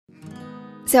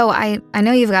So I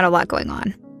know you've got a lot going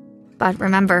on, but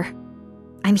remember,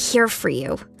 I'm here for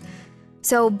you.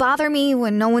 So bother me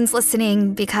when no one's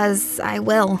listening, because I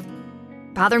will.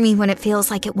 Bother me when it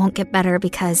feels like it won't get better,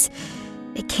 because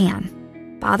it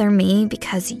can. Bother me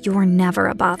because you're never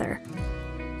a bother.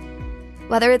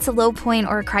 Whether it's a low point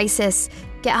or a crisis,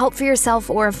 get help for yourself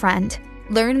or a friend.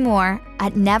 Learn more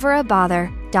at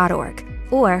neverabother.org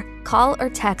or call or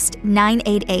text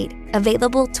 988,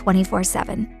 available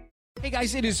 24/7. Hey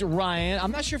guys, it is Ryan.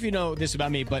 I'm not sure if you know this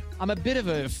about me, but I'm a bit of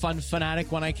a fun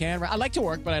fanatic when I can. I like to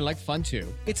work, but I like fun too.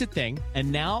 It's a thing.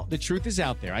 And now the truth is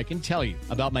out there. I can tell you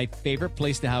about my favorite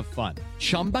place to have fun.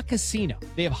 Chumba Casino.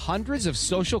 They have hundreds of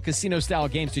social casino style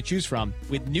games to choose from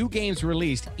with new games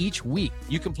released each week.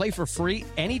 You can play for free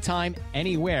anytime,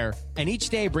 anywhere. And each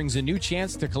day brings a new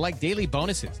chance to collect daily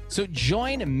bonuses. So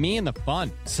join me in the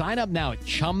fun. Sign up now at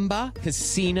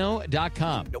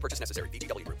ChumbaCasino.com. No purchase necessary.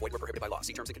 VGW. Void where prohibited by law.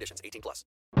 See terms and conditions. 18+.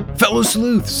 Fellow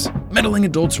sleuths, Meddling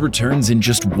Adults returns in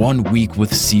just 1 week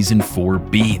with Season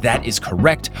 4B. That is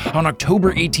correct. On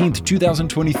October 18th,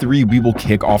 2023, we will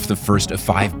kick off the first of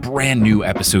 5 brand new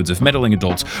episodes of Meddling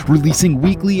Adults, releasing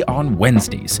weekly on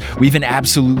Wednesdays. We have an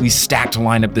absolutely stacked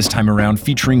lineup this time around,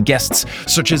 featuring guests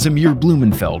such as Amir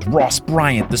Blumenfeld, Ross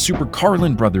Bryant, the Super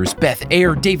Carlin Brothers, Beth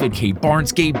Eyre, David K.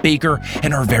 Barnes, Gabe Baker,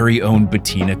 and our very own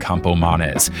Bettina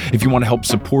Campomanes. If you want to help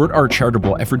support our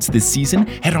charitable efforts this season,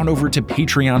 head on over to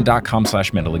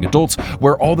patreon.com/meddlingadults,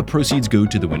 where all the proceeds go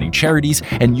to the winning charities,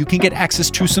 and you can get access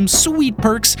to some sweet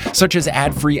perks, such as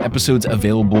ad-free episodes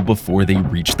available before they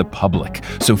reach the public.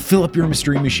 So fill up your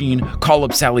mystery machine, call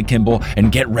up Sally Kimball,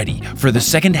 and get ready for the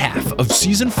second half of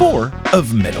Season 4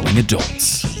 of Meddling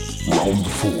Adults. Round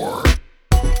 4.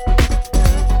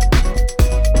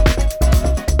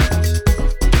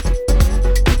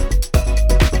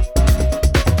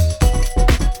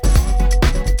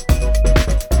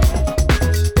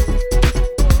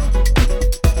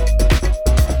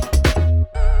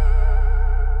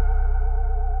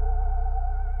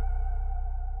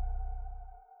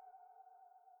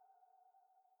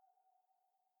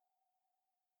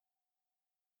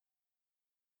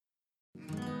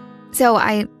 So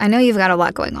I know you've got a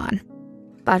lot going on,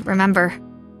 but remember,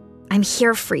 I'm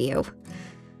here for you.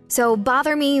 So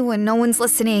bother me when no one's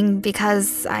listening,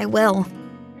 because I will.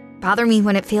 Bother me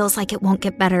when it feels like it won't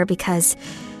get better, because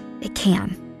it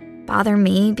can. Bother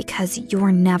me because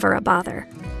you're never a bother.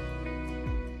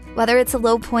 Whether it's a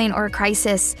low point or a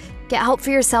crisis, get help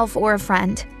for yourself or a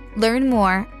friend. Learn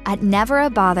more at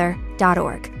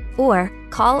neverabother.org or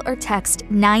call or text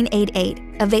 988,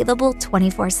 available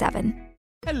 24/7.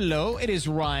 Hello, it is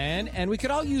Ryan, and we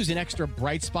could all use an extra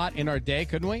bright spot in our day,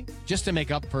 couldn't we? Just to make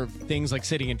up for things like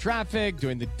sitting in traffic,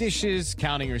 doing the dishes,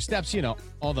 counting your steps,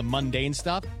 all the mundane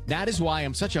stuff. That is why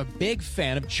I'm such a big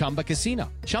fan of Chumba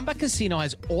Casino. Chumba Casino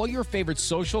has all your favorite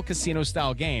social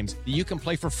casino-style games that you can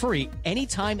play for free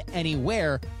anytime,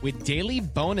 anywhere with daily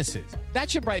bonuses. That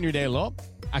should brighten your day a little.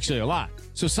 Actually, a lot.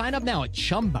 So sign up now at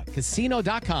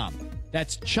ChumbaCasino.com.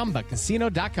 That's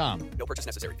ChumbaCasino.com. No purchase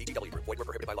necessary. VGW. Void where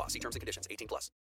prohibited by law. See terms and conditions. 18+.